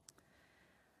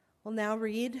We'll now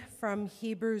read from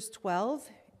Hebrews 12,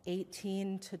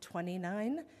 18 to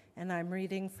 29, and I'm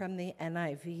reading from the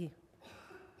NIV.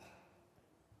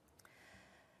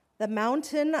 The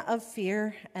mountain of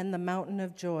fear and the mountain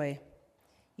of joy.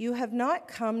 You have not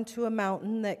come to a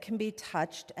mountain that can be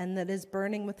touched and that is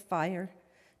burning with fire,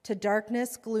 to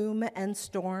darkness, gloom, and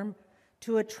storm,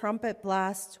 to a trumpet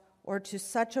blast, or to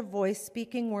such a voice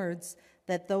speaking words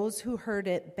that those who heard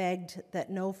it begged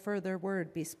that no further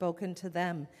word be spoken to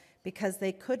them, because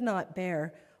they could not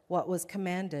bear what was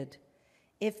commanded.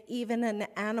 If even an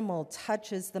animal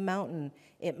touches the mountain,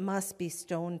 it must be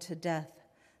stoned to death.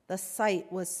 The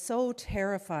sight was so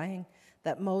terrifying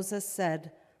that Moses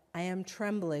said, I am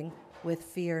trembling with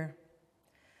fear.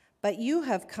 But you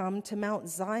have come to Mount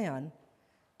Zion,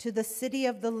 to the city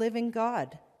of the living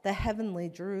God, the heavenly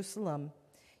Jerusalem.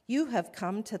 You have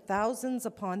come to thousands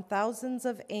upon thousands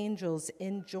of angels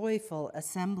in joyful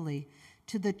assembly,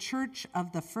 to the church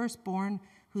of the firstborn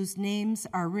whose names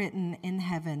are written in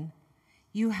heaven.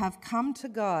 You have come to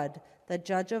God, the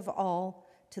judge of all,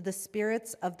 to the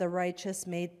spirits of the righteous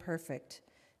made perfect,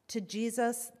 to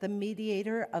Jesus, the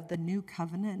mediator of the new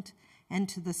covenant, and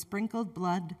to the sprinkled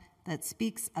blood that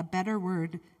speaks a better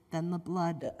word than the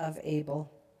blood of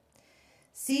Abel.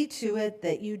 See to it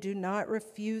that you do not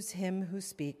refuse him who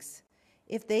speaks.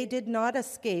 If they did not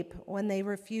escape when they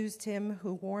refused him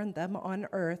who warned them on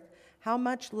earth, how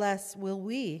much less will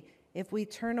we if we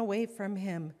turn away from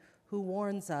him who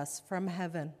warns us from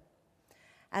heaven?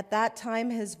 At that time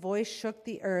his voice shook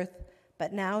the earth,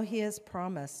 but now he has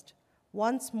promised,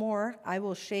 once more I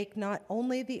will shake not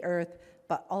only the earth,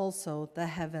 but also the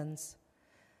heavens.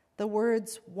 The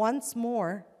words once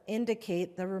more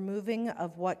indicate the removing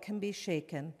of what can be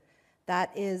shaken,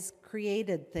 that is,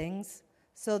 created things,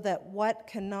 so that what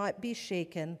cannot be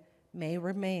shaken may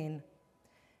remain.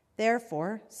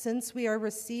 Therefore, since we are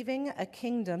receiving a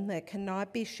kingdom that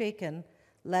cannot be shaken,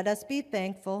 let us be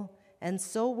thankful and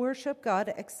so worship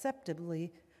God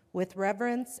acceptably with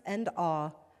reverence and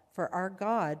awe, for our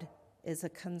God is a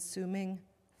consuming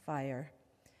fire.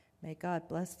 May God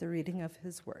bless the reading of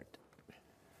his word.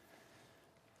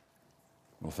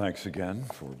 Well, thanks again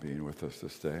for being with us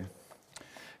this day.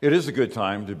 It is a good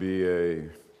time to be a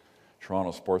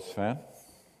Toronto sports fan.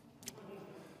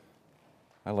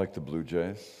 I like the Blue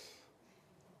Jays.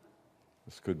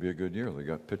 This could be a good year. They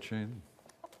got pitching,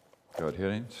 got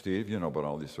hitting. Steve, you know about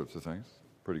all these sorts of things.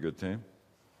 Pretty good team.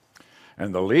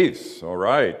 And the Leafs, all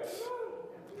right.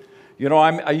 You know,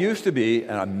 I used to be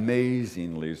an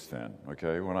amazing Leafs fan,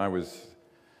 okay?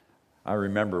 I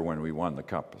remember when we won the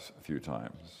Cup a few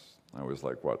times. I was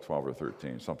like, 12 or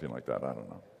 13, something like that, I don't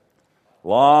know.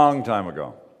 Long time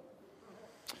ago.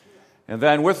 And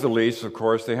then with the Leafs, of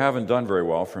course, they haven't done very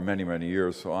well for many, many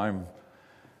years, so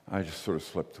I just sort of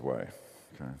slipped away.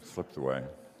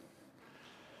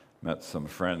 Met some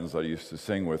friends I used to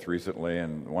sing with recently,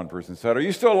 and one person said, "Are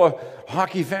you still a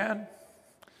hockey fan?"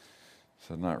 I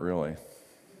said, "Not really."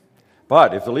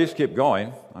 But if the Leafs keep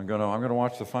going, I'm gonna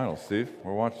watch the finals, Steve.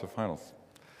 We'll watch the finals.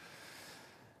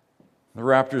 The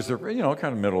Raptors are,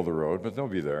 kind of middle of the road, but they'll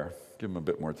be there. Give them a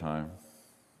bit more time.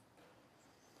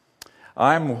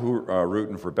 I'm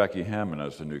rooting for Becky Hammon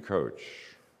as the new coach.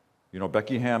 You know,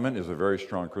 Becky Hammon is a very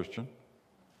strong Christian,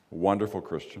 a wonderful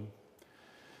Christian.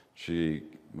 She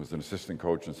was an assistant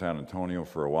coach in San Antonio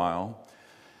for a while,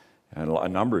 and a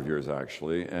number of years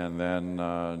actually, and then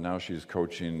now she's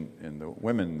coaching in the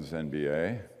women's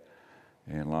NBA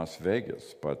in Las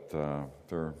Vegas, but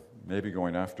they're maybe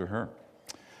going after her.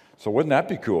 So wouldn't that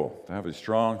be cool to have a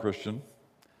strong Christian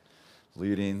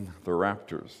leading the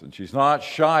Raptors? And she's not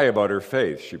shy about her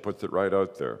faith. She puts it right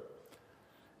out there.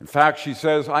 In fact, she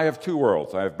says, I have two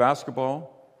worlds. I have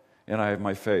basketball and I have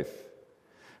my faith.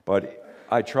 But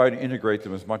I try to integrate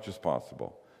them as much as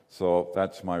possible. So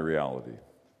that's my reality,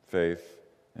 faith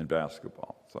and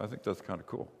basketball. So I think that's kind of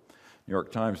cool. New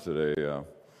York Times did the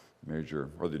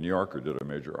New Yorker did a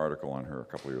major article on her a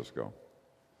couple of years ago.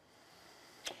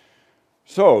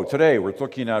 So today we're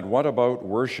looking at what about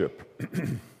worship?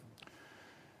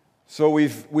 So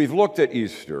we've looked at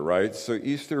Easter, right? So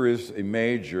Easter is the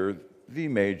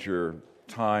major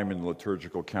time in the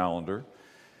liturgical calendar.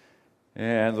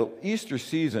 And the Easter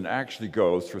season actually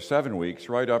goes for 7 weeks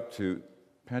right up to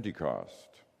Pentecost.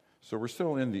 So we're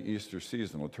still in the Easter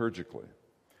season liturgically.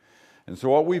 And so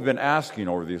what we've been asking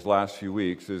over these last few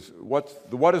weeks is what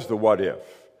is the what if?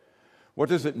 What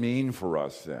does it mean for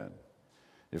us then?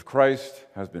 If Christ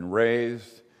has been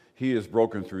raised, he is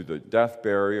broken through the death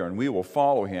barrier, and we will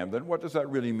follow him, then what does that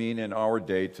really mean in our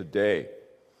day-to-day?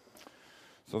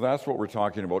 So that's what we're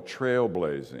talking about,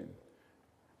 trailblazing.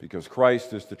 because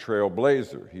Christ is the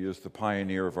trailblazer. He is the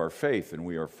pioneer of our faith, and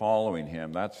we are following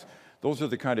him. Those are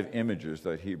the kind of images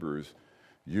that Hebrews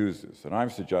uses. And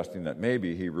I'm suggesting that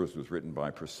maybe Hebrews was written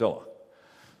by Priscilla.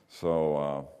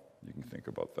 So you can think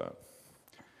about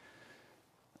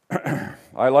that.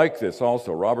 I like this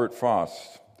also. Robert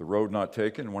Frost, The Road Not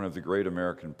Taken, one of the great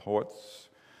American poets.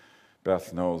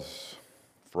 Beth knows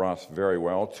Frost very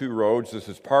well. Two roads. This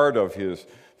is part of his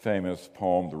famous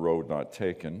poem, The Road Not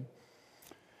Taken.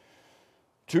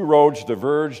 Two roads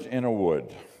diverged in a wood,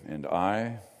 and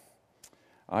I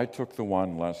took the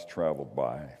one less traveled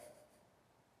by.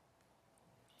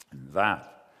 And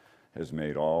that has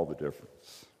made all the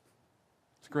difference.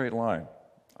 It's a great line.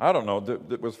 I don't know,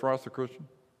 was Frost a Christian?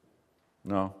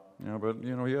 No. But he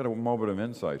had a moment of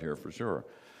insight here for sure.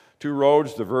 Two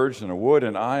roads diverged in a wood,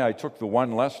 and I took the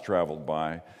one less traveled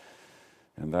by,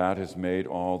 and that has made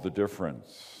all the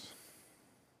difference.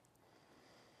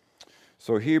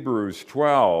 So Hebrews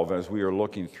 12, as we are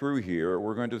looking through here,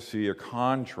 we're going to see a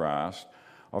contrast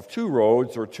of two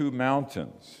roads or two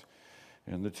mountains.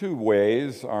 And the two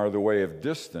ways are the way of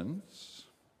distance,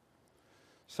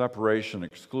 separation,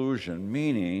 exclusion,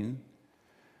 meaning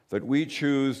that we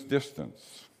choose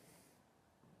distance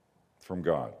from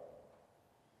God.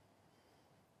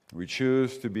 We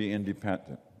choose to be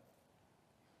independent.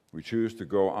 We choose to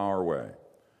go our way.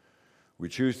 We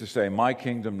choose to say, my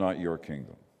kingdom, not your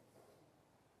kingdom.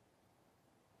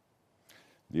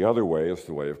 The other way is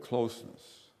the way of closeness,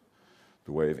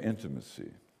 the way of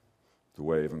intimacy, the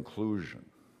way of inclusion.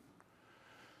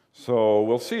 So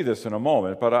we'll see this in a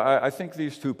moment, but I think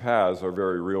these two paths are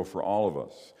very real for all of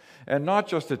us. And not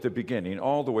just at the beginning,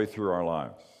 all the way through our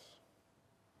lives.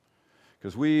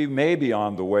 Because we may be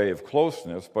on the way of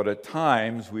closeness, but at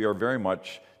times we are very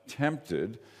much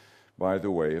tempted by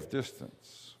the way of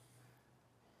distance.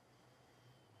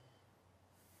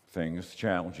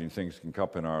 Challenging things can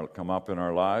come up in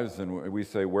our lives, and we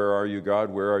say, where are you, God?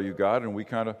 Where are you, God? And we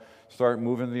kind of start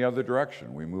moving the other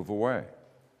direction. We move away.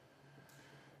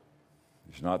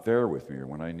 He's not there with me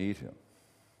when I need him.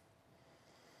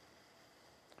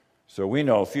 So we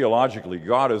know theologically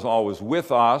God is always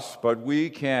with us, but we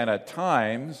can at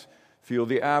times feel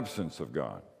the absence of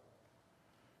God.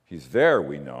 He's there,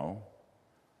 we know,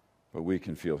 but we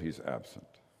can feel he's absent.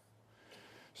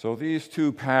 So these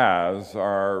two paths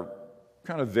are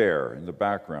kind of there in the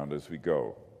background as we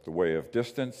go. The way of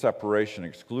distance, separation,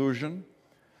 exclusion.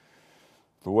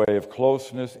 The way of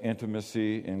closeness,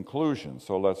 intimacy, inclusion.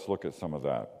 So let's look at some of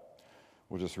that.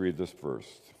 We'll just read this verse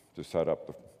to set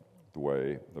up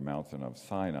the mountain of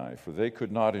Sinai. For they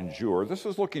could not endure. This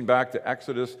is looking back to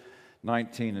Exodus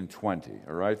 19 and 20,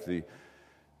 all right? The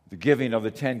giving of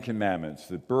the Ten Commandments,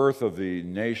 the birth of the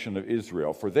nation of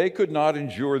Israel. For they could not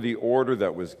endure the order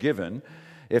that was given.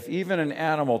 If even an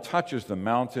animal touches the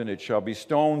mountain, it shall be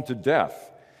stoned to death.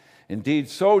 Indeed,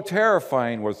 so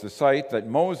terrifying was the sight that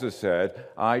Moses said,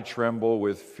 I tremble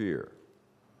with fear.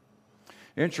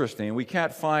 Interesting, we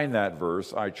can't find that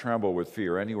verse, I tremble with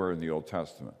fear, anywhere in the Old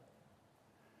Testament.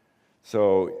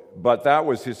 But that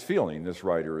was his feeling, this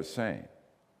writer is saying.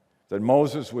 That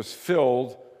Moses was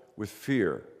filled with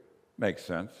fear. Makes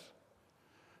sense.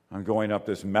 I'm going up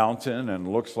this mountain and it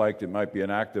looks like it might be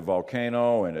an active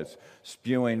volcano and it's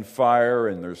spewing fire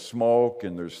and there's smoke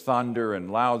and there's thunder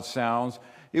and loud sounds.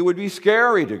 It would be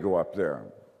scary to go up there.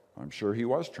 I'm sure he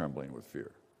was trembling with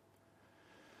fear.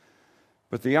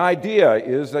 But the idea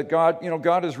is that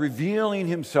God is revealing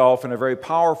himself in a very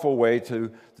powerful way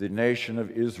to the nation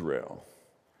of Israel.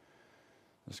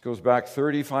 This goes back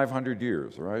 3,500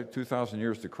 years, right? 2,000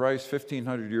 years to Christ,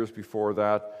 1,500 years before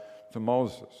that to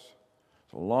Moses.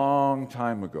 It's a long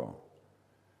time ago.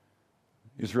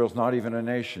 Israel's not even a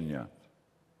nation yet.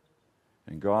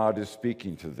 And God is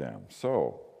speaking to them.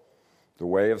 So, the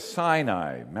way of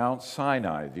Sinai, Mount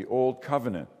Sinai, the Old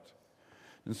Covenant.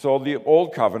 And so the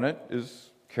Old Covenant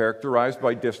is characterized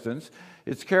by distance.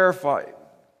 It's characterized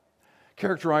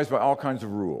by all kinds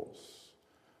of rules.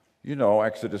 You know,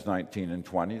 Exodus 19 and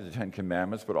 20, the Ten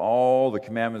Commandments, but all the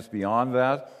commandments beyond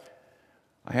that.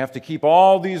 I have to keep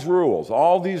all these rules.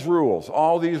 Otherwise,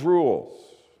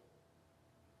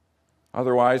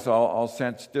 I'll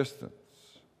sense distance.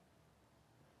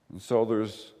 And so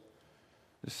there's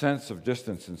this sense of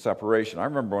distance and separation. I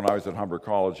remember when I was at Humber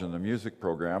College in the music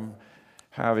program,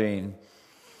 having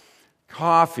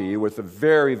coffee with a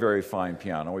very, very fine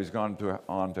piano. He's gone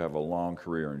on to have a long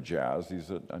career in jazz. He's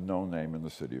a known name in the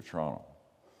city of Toronto.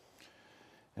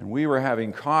 And we were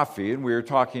having coffee, and we were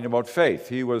talking about faith.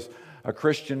 He was a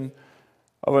Christian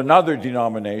of another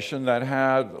denomination that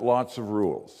had lots of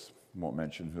rules. I won't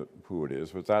mention who it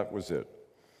is, but that was it.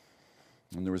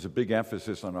 And there was a big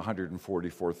emphasis on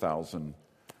 144,000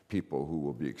 people who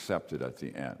will be accepted at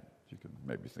the end. You can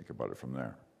maybe think about it from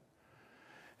there.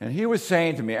 And he was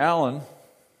saying to me, Alan,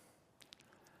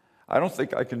 I don't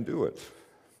think I can do it.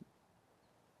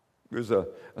 It was a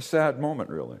sad moment,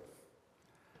 really.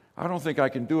 I don't think I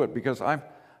can do it because I'm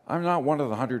not one of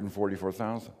the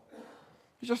 144,000.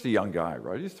 He's just a young guy,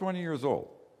 right? He's 20 years old,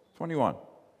 21.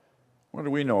 What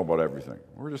do we know about everything?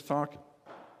 We're just talking.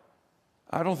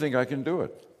 I don't think I can do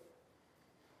it.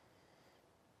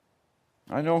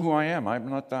 I know who I am. I'm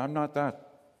not that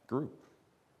group.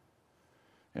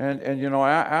 And you know,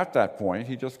 at that point,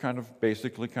 he just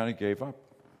basically gave up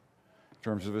in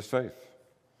terms of his faith.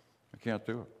 I can't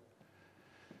do it.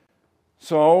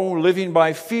 So, living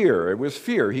by fear. It was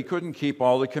fear. He couldn't keep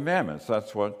all the commandments.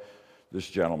 That's what this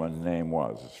gentleman's name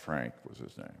was. Frank was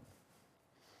his name.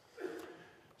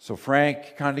 So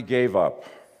Frank gave up.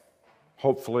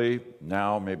 Hopefully,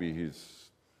 now maybe he's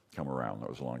come around. That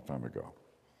was a long time ago.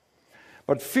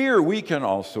 But fear we can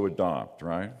also adopt,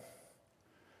 right?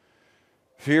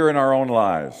 Fear in our own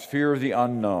lives, fear of the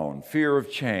unknown, fear of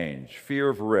change, fear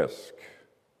of risk,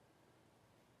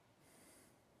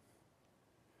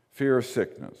 fear of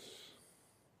sickness,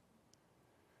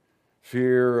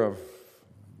 fear of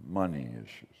money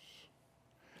issues,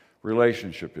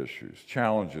 relationship issues,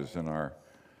 challenges in our,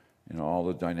 all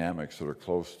the dynamics that are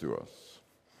close to us.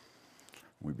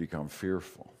 We become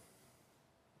fearful.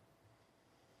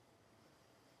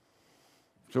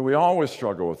 So we always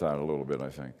struggle with that a little bit, I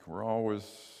think. We're always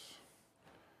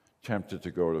tempted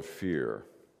to go to fear.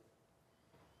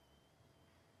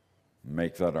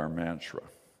 Make that our mantra.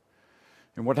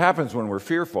 And what happens when we're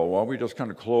fearful? Well, we just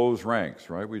close ranks,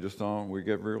 right? We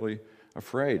get really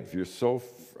afraid. If you're so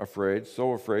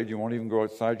afraid, you won't even go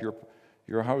outside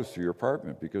your house or your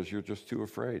apartment because you're just too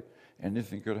afraid.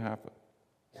 Anything could happen.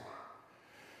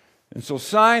 And so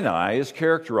Sinai is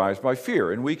characterized by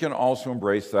fear, and we can also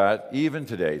embrace that even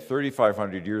today.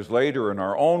 3,500 years later, in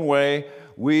our own way,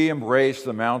 we embrace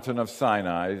the mountain of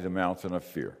Sinai, the mountain of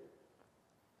fear.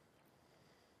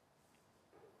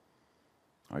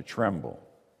 I tremble.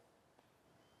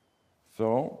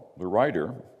 So the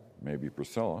writer, maybe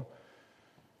Priscilla,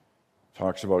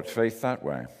 talks about faith that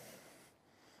way.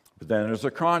 But then there's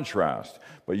a contrast.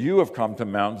 But you have come to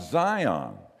Mount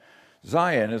Zion.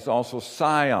 Zion is also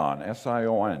Sion,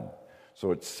 S-I-O-N.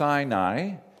 So it's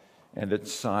Sinai and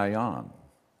it's Sion,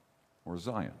 or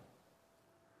Zion.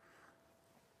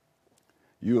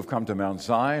 You have come to Mount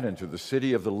Zion and to the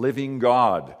city of the living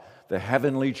God, the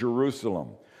heavenly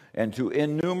Jerusalem, and to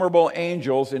innumerable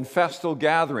angels in festal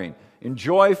gathering, in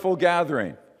joyful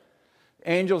gathering.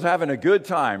 Angels having a good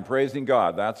time praising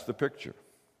God. That's the picture.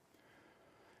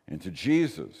 And to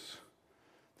Jesus,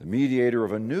 the mediator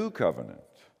of a new covenant,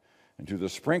 and to the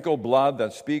sprinkled blood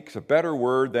that speaks a better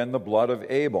word than the blood of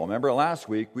Abel. Remember last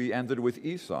week we ended with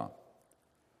Esau.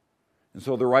 And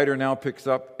so the writer now picks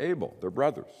up Abel, their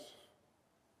brothers.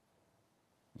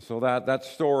 So that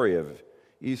story of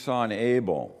Esau and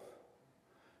Abel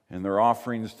and their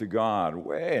offerings to God,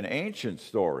 an ancient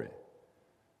story.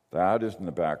 That is in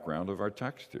the background of our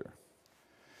text here.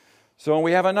 So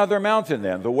we have another mountain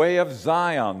then, the way of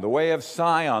Zion, the way of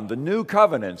Sion, the new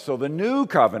covenant. So the new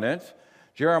covenant,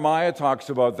 Jeremiah talks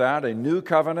about that, a new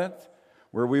covenant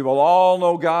where we will all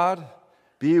know God,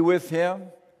 be with Him,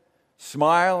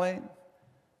 smiling.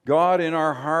 God in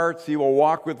our hearts, He will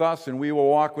walk with us and we will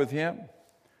walk with Him.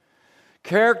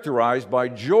 Characterized by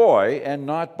joy and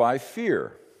not by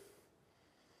fear.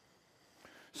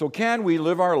 So can we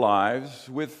live our lives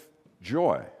with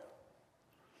joy?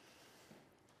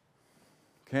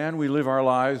 Can we live our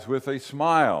lives with a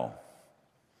smile?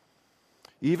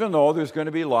 Even though there's going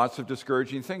to be lots of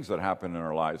discouraging things that happen in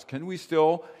our lives, can we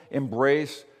still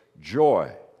embrace joy?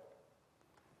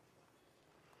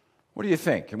 What do you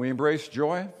think? Can we embrace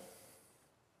joy?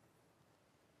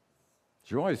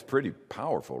 Joy is pretty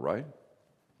powerful, right?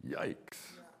 Yikes.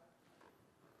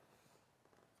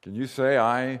 Can you say,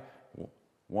 I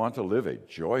want to live a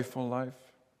joyful life?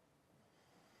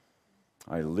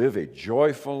 I live a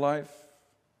joyful life?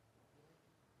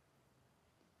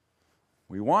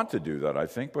 We want to do that, I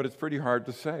think, but it's pretty hard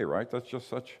to say, right? That's just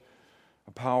such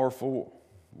a powerful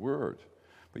word.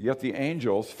 But yet the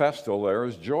angels' festal there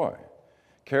is joy,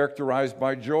 characterized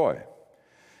by joy.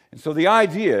 And so the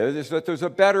idea is that there's a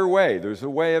better way. There's a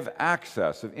way of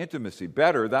access, of intimacy.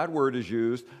 Better, that word is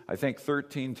used, I think,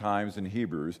 13 times in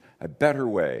Hebrews. A better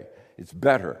way. It's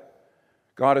better.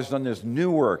 God has done this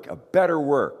new work, a better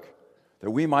work,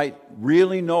 that we might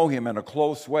really know Him in a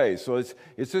close way. So it's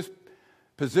this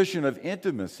position of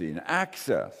intimacy and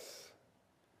access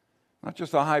Not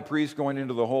just the high priest going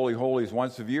into the Holy of Holies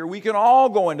once a year. We can all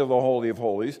go into the Holy of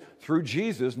Holies through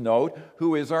Jesus, note,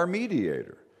 who is our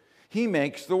mediator. He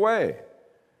makes the way.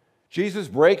 Jesus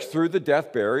breaks through the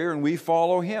death barrier and we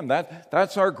follow him.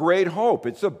 That's our great hope.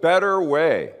 It's a better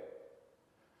way.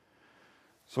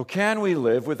 So can we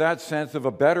live with that sense of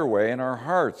a better way in our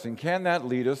hearts? And can that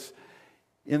lead us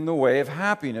in the way of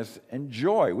happiness and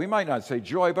joy? We might not say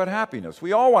joy, but happiness.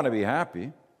 We all want to be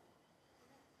happy.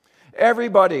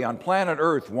 Everybody on planet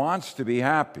Earth wants to be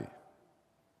happy.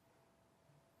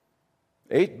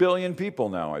 8 billion people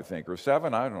now, I think, or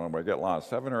 7, I don't know, I get lost,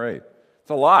 7 or 8.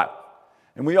 It's a lot.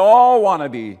 And we all want to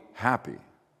be happy.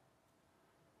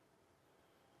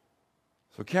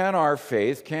 So can our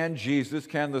faith, can Jesus,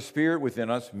 can the Spirit within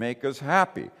us make us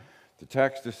happy? The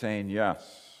text is saying yes.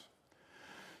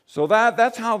 So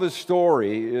that's how the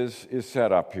story is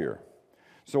set up here.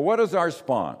 So what is our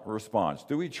response?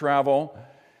 Do we travel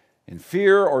in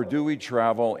fear or do we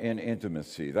travel in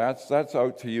intimacy? That's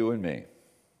out to you and me.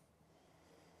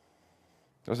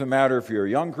 Doesn't matter if you're a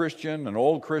young Christian, an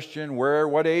old Christian,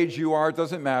 what age you are, it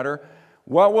doesn't matter.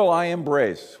 What will I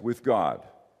embrace with God?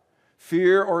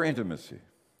 Fear or intimacy?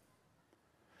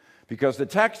 Because the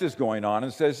text is going on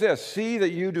and says this, see that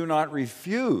you do not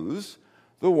refuse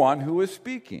the one who is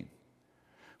speaking.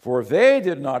 For if they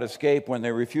did not escape when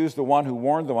they refused the one who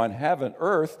warned them on heaven,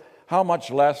 earth, how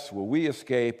much less will we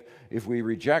escape if we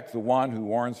reject the one who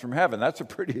warns from heaven? That's a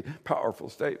pretty powerful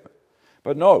statement.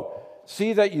 But note,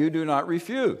 see that you do not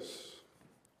refuse.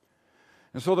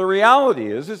 And so the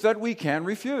reality is that we can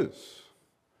refuse.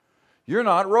 You're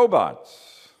not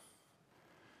robots.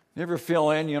 You ever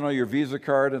fill in, your Visa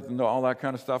card and all that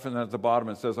kind of stuff, and then at the bottom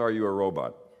it says, are you a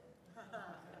robot?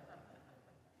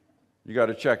 You got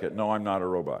to check it. No, I'm not a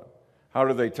robot. How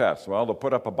do they test? Well, they'll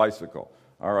put up a bicycle.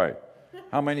 All right.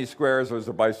 How many squares is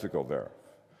a bicycle there?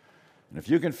 And if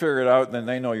you can figure it out, then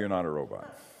they know you're not a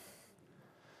robot.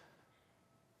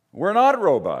 We're not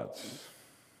robots.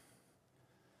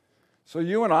 So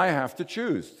you and I have to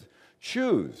choose.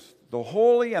 Choose the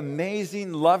holy,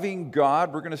 amazing, loving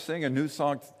God. We're going to sing a new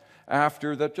song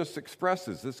after that just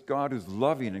expresses this God who's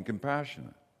loving and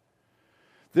compassionate.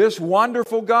 This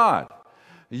wonderful God.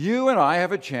 You and I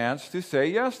have a chance to say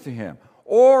yes to him.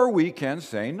 Or we can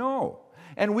say no.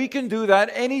 And we can do that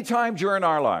anytime during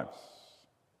our lives.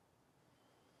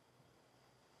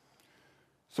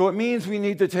 So it means we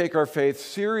need to take our faith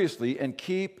seriously and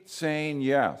keep saying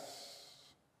yes.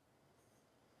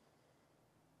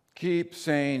 Keep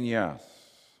saying yes.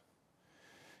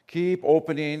 Keep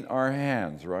opening our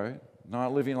hands, right?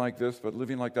 Not living like this, but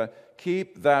living like that.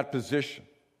 Keep that position.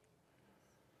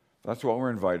 That's what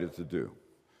we're invited to do.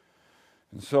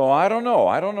 And so I don't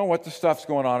know what the stuff's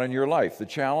going on in your life, the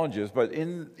challenges, but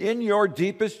in your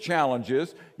deepest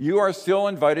challenges, you are still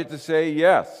invited to say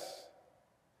yes.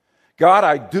 God,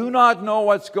 I do not know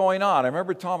what's going on. I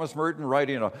remember Thomas Merton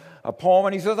writing a poem,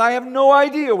 and he says, I have no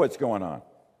idea what's going on.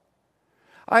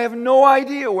 I have no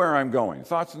idea where I'm going.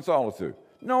 Thoughts in Solitude.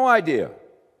 No idea.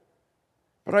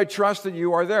 But I trust that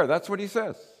you are there. That's what he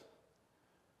says.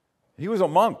 He was a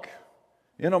monk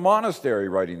in a monastery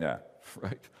writing that,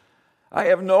 right? I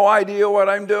have no idea what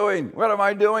I'm doing. What am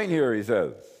I doing here, he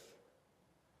says.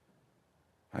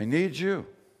 I need you.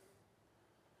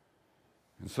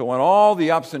 And so in all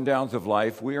the ups and downs of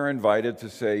life, we are invited to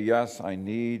say, yes, I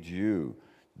need you.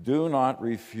 Do not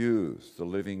refuse the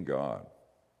living God.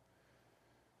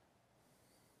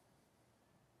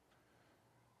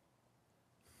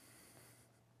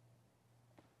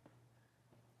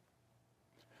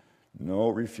 No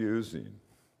refusing.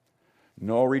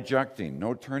 No rejecting.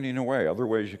 No turning away. Other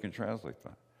ways you can translate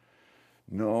that.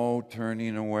 No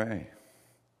turning away.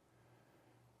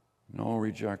 No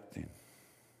rejecting.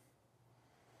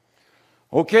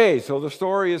 Okay, so the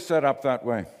story is set up that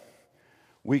way.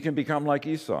 We can become like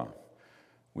Esau.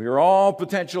 We are all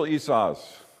potential Esau's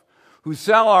who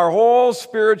sell our whole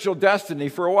spiritual destiny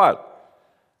for what?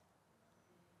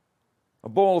 A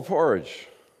bowl of porridge.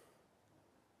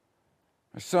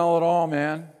 I sell it all,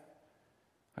 man.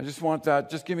 I just want that.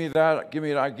 Just give me that. Give me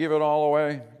that. I give it all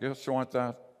away. I just want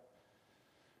that.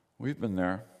 We've been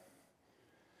there.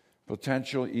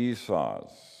 Potential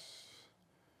Esau's.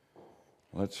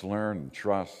 Let's learn,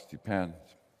 trust, depend.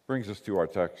 Brings us to our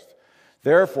text.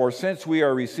 Therefore, since we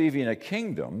are receiving a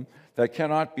kingdom that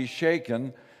cannot be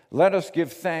shaken, let us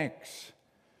give thanks,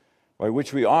 by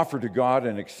which we offer to God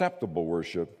an acceptable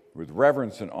worship with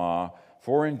reverence and awe,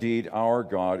 for indeed our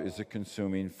God is a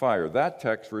consuming fire. That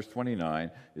text, verse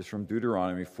 29, is from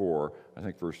Deuteronomy 4, I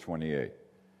think verse 28.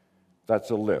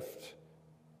 That's a lift.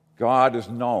 God is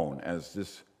known as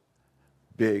this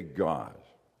big God.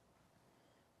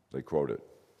 They quote it.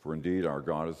 for indeed our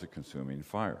God is a consuming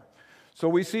fire. So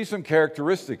we see some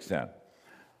characteristics then.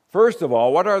 First of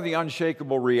all, what are the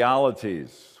unshakable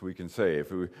realities, we can say,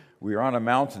 if we are on a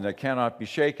mountain that cannot be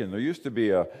shaken?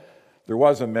 There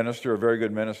was a minister, a very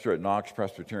good minister at Knox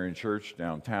Presbyterian Church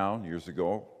downtown years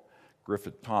ago,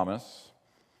 Griffith Thomas.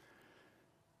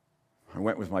 I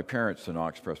went with my parents to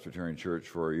Knox Presbyterian Church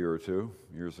for a year or two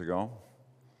years ago.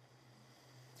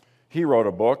 He wrote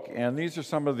a book, and these are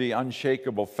some of the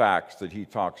unshakable facts that he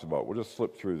talks about. We'll just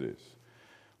slip through these.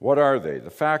 What are they?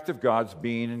 The fact of God's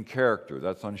being and character,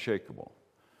 that's unshakable.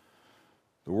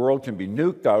 The world can be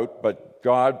nuked out, but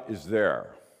God is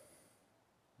there.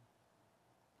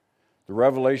 The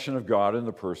revelation of God in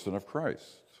the person of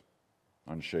Christ,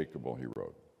 unshakable, he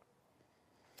wrote.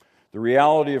 The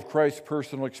reality of Christ's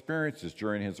personal experiences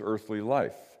during his earthly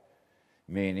life,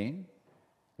 meaning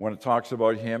when it talks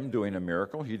about him doing a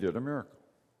miracle, he did a miracle.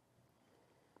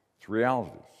 It's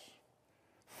realities.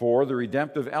 4, the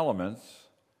redemptive elements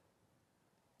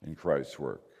in Christ's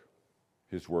work,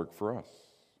 his work for us.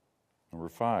 Number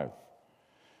 5,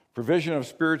 provision of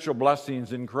spiritual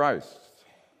blessings in Christ.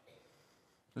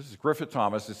 This is Griffith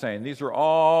Thomas is saying these are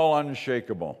all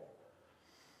unshakable.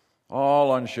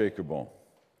 All unshakable.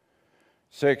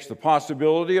 6, the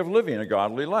possibility of living a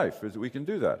godly life. We can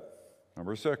do that.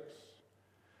 Number 6.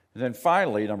 And then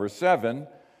finally, number 7,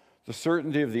 the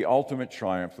certainty of the ultimate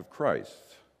triumph of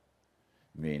Christ,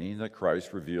 meaning that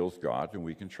Christ reveals God and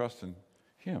we can trust in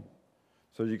him.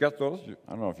 So you got those?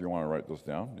 I don't know if you want to write those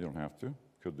down. You don't have to.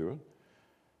 Could do it.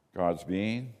 God's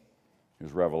being,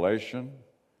 his revelation,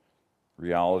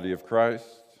 reality of Christ,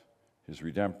 his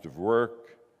redemptive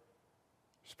work,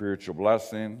 spiritual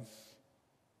blessings,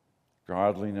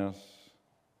 godliness,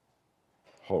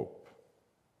 hope.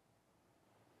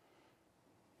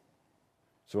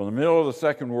 So in the middle of the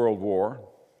Second World War,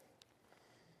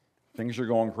 things are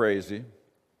going crazy.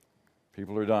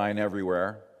 People are dying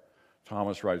everywhere.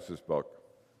 Thomas writes this book.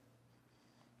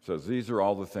 Says these are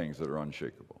all the things that are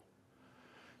unshakable.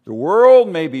 The world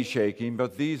may be shaking,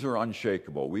 but these are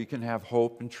unshakable. We can have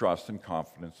hope and trust and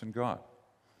confidence in God.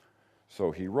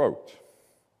 So he wrote.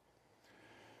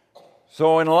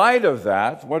 So in light of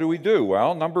that, what do we do?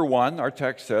 Well, number 1, our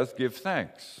text says, give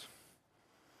thanks.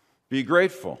 Be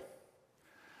grateful.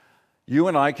 You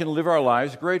and I can live our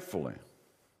lives gratefully.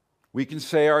 We can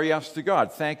say our yes to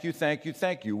God. Thank you, thank you,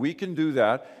 thank you. We can do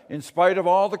that in spite of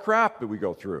all the crap that we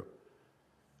go through.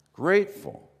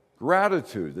 Grateful.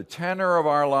 Gratitude, the tenor of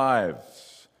our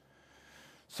lives.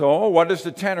 So, what is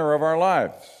the tenor of our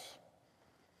lives?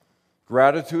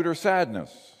 Gratitude or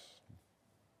sadness?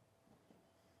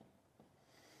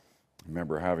 I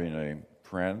remember having a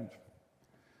friend,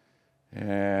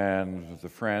 and the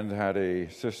friend had a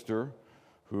sister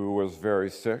who was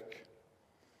very sick.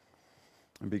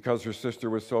 And because her sister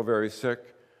was so very sick,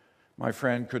 my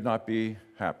friend could not be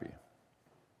happy.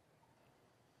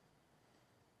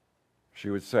 She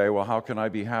would say, well, how can I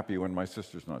be happy when my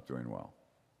sister's not doing well?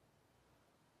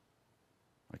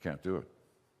 I can't do it.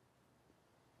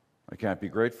 I can't be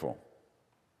grateful.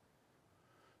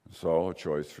 And so a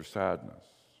choice for sadness.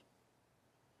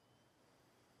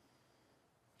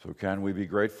 So can we be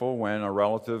grateful when a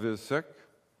relative is sick?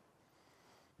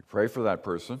 We pray for that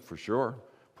person, for sure.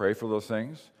 Pray for those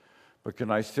things. But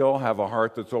can I still have a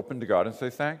heart that's open to God and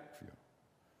say thank you?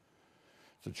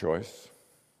 It's a choice.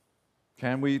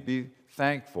 Can we be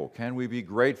thankful? Can we be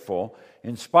grateful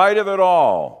in spite of it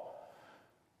all?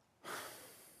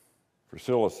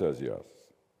 Priscilla says yes.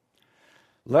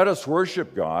 Let us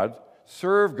worship God,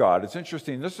 serve God. It's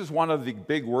interesting. This is one of the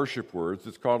big worship words.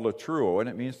 It's called latruo, and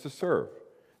it means to serve.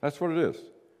 That's what it is,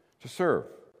 to serve.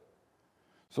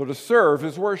 So to serve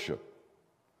is worship.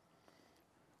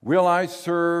 Will I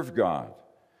serve God?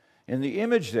 And the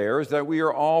image there is that we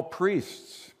are all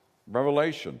priests.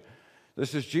 Revelation.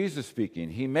 This is Jesus speaking.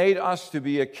 He made us to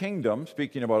be a kingdom,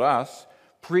 speaking about us,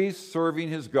 priests serving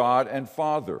his God and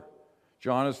Father.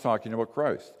 John is talking about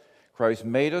Christ. Christ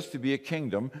made us to be a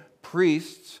kingdom,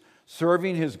 priests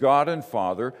serving his God and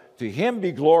Father. To him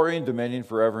be glory and dominion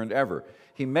forever and ever.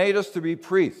 He made us to be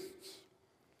priests.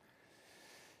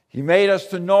 He made us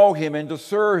to know him and to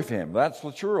serve him. That's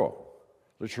latruo.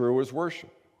 Latruo is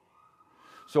worship.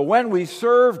 So when we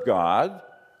serve God,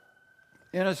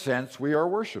 in a sense, we are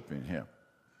worshiping him.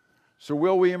 So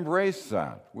will we embrace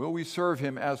that? Will we serve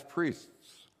him as priests?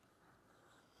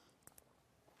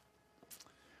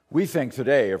 We think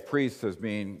today of priests as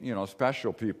being,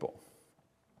 special people.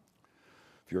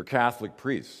 If you're a Catholic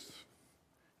priest,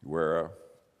 you wear a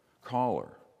collar.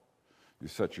 You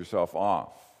set yourself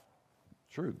off.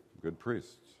 True, good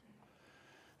priests.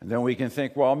 And then we can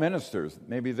think, well, ministers,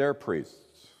 maybe they're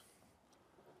priests.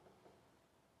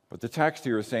 But the text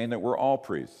here is saying that we're all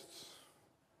priests.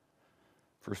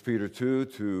 1 Peter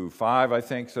 2:5, I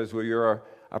think, says, well, you're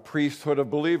a priesthood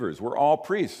of believers. We're all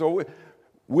priests. So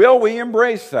will we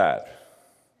embrace that?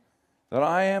 That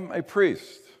I am a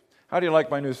priest. How do you like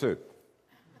my new suit?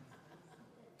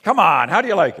 Come on, how do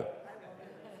you like it?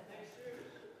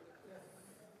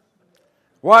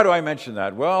 Why do I mention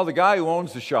that? Well, the guy who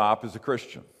owns the shop is a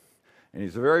Christian, and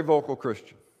he's a very vocal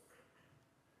Christian.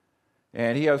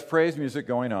 And he has praise music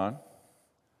going on.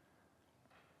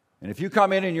 And if you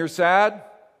come in and you're sad,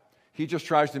 he just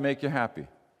tries to make you happy.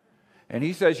 And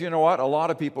he says, you know what? A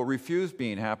lot of people refuse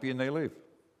being happy and they leave.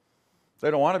 They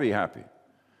don't want to be happy.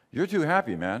 You're too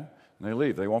happy, man. And they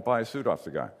leave. They won't buy a suit off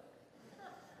the guy.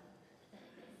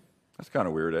 That's kind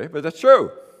of weird, eh? But that's true.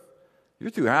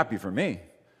 You're too happy for me.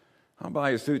 I'll buy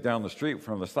a suit down the street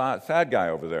from the sad guy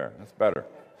over there. That's better.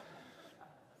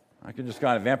 I can just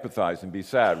kind of empathize and be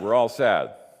sad. We're all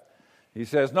sad. He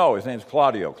says, no, his name's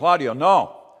Claudio. Claudio,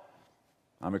 no.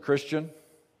 I'm a Christian.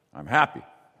 I'm happy.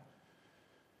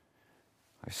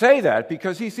 I say that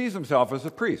because he sees himself as a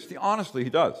priest. Honestly,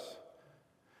 he does.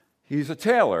 He's a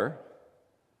tailor,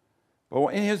 but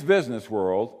in his business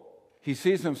world, he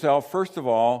sees himself, first of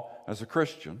all, as a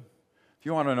Christian. If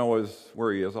you want to know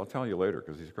where he is, I'll tell you later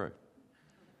because he's great.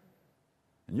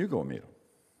 And you go meet him.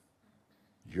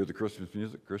 You hear the Christian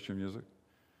music,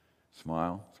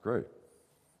 smile, it's great.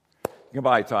 You can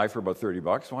buy a tie for about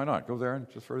 $30. Why not? Go there and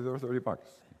just for $30.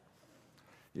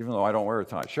 Even though I don't wear a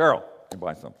tie. Cheryl, you can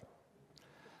buy something.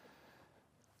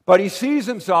 But he sees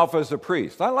himself as a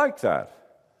priest. I like that.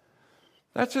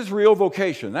 That's his real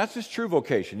vocation. That's his true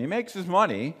vocation. He makes his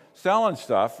money selling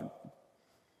stuff,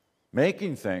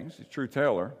 making things. He's a true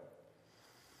tailor.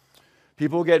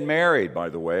 People get married, by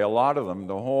the way. A lot of them,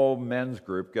 the whole men's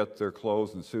group, get their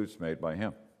clothes and suits made by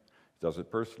him. He does it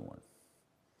personally.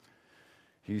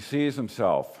 He sees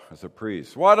himself as a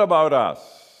priest. What about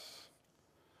us?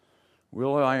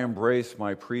 Will I embrace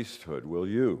my priesthood? Will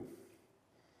you?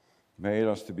 Made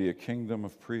us to be a kingdom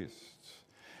of priests.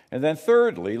 And then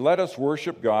thirdly, let us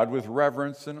worship God with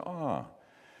reverence and awe.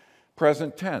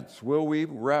 Present tense, will we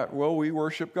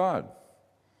worship God?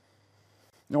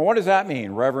 Now, what does that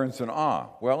mean, reverence and awe?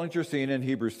 Well, interesting, in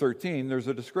Hebrews 13, there's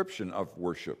a description of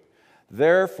worship.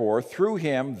 Therefore, through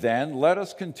him, then, let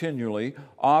us continually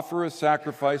offer a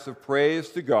sacrifice of praise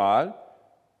to God.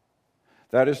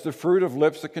 That is the fruit of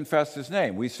lips that confess his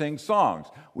name. We sing songs.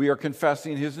 We are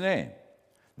confessing his name.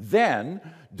 Then,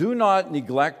 do not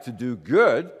neglect to do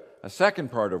good, a second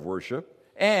part of worship,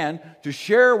 and to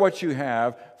share what you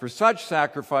have, for such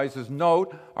sacrifices,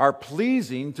 note, are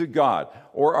pleasing to God,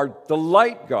 or are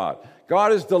delight God.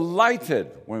 God is delighted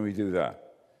when we do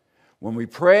that. When we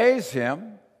praise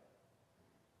him.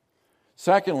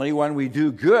 Secondly, when we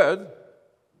do good.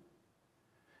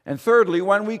 And thirdly,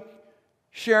 when we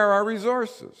share our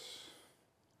resources.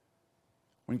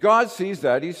 When God sees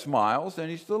that, he smiles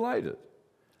and he's delighted.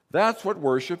 That's what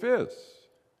worship is.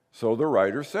 So the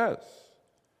writer says.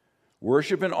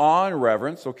 Worship in awe and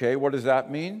reverence. Okay, what does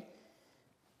that mean?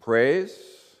 Praise,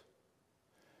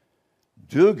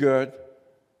 do good,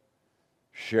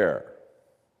 share.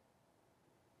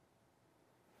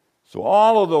 So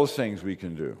all of those things we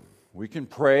can do. We can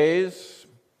praise,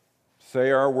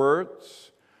 say our words.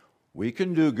 We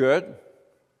can do good.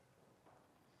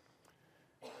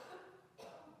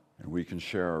 And we can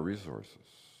share our resources,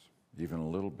 even a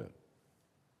little bit.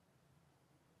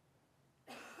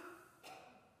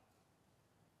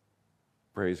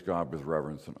 Praise God with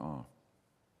reverence and awe.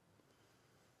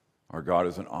 Our God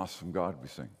is an awesome God, we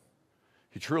sing.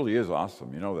 He truly is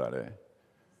awesome. You know that, eh?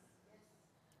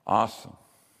 Awesome.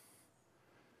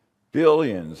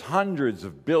 Billions, hundreds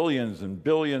of billions and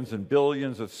billions and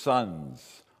billions of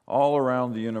suns all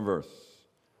around the universe.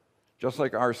 Just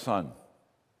like our sun.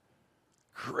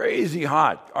 Crazy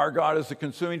hot. Our God is a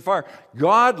consuming fire.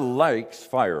 God likes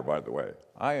fire, by the way.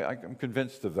 I'm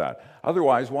convinced of that.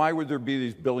 Otherwise, why would there be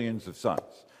these billions of suns?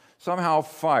 Somehow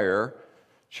fire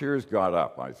cheers God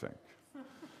up, I think.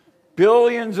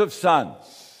 Billions of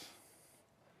suns.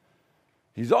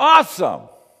 He's awesome.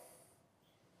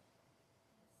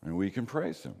 And we can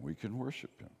praise him. We can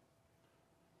worship him.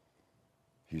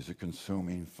 He's a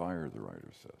consuming fire, the writer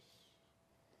says.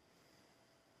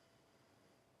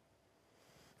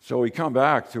 So we come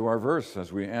back to our verse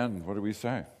as we end. What do we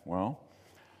say? Well,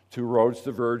 2 roads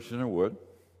diverged in a wood,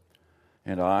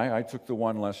 and I took the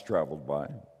one less traveled by.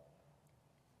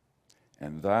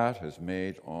 And that has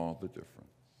made all the difference.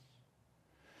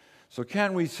 So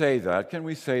can we say that? Can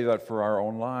we say that for our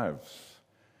own lives?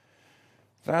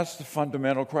 That's the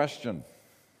fundamental question.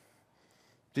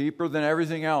 Deeper than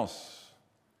everything else.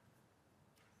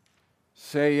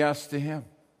 Say yes to Him.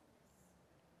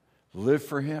 Live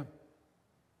for Him.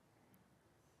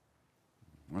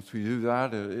 Once we do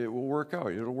that, it will work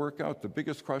out. It'll work out. The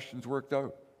biggest question's worked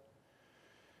out.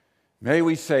 May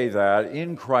we say that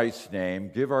in Christ's name,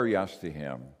 give our yes to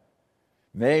Him.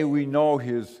 May we know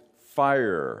His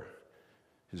fire,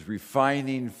 His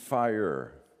refining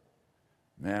fire.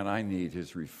 Man, I need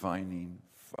His refining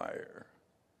fire.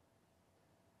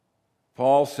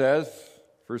 Paul says,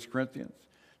 1 Corinthians,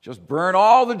 just burn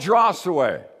all the dross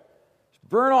away. Just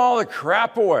burn all the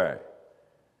crap away.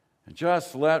 And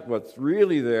just let what's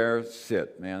really there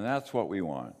sit. Man, that's what we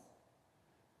want.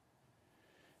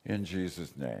 In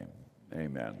Jesus' name,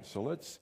 amen. So let's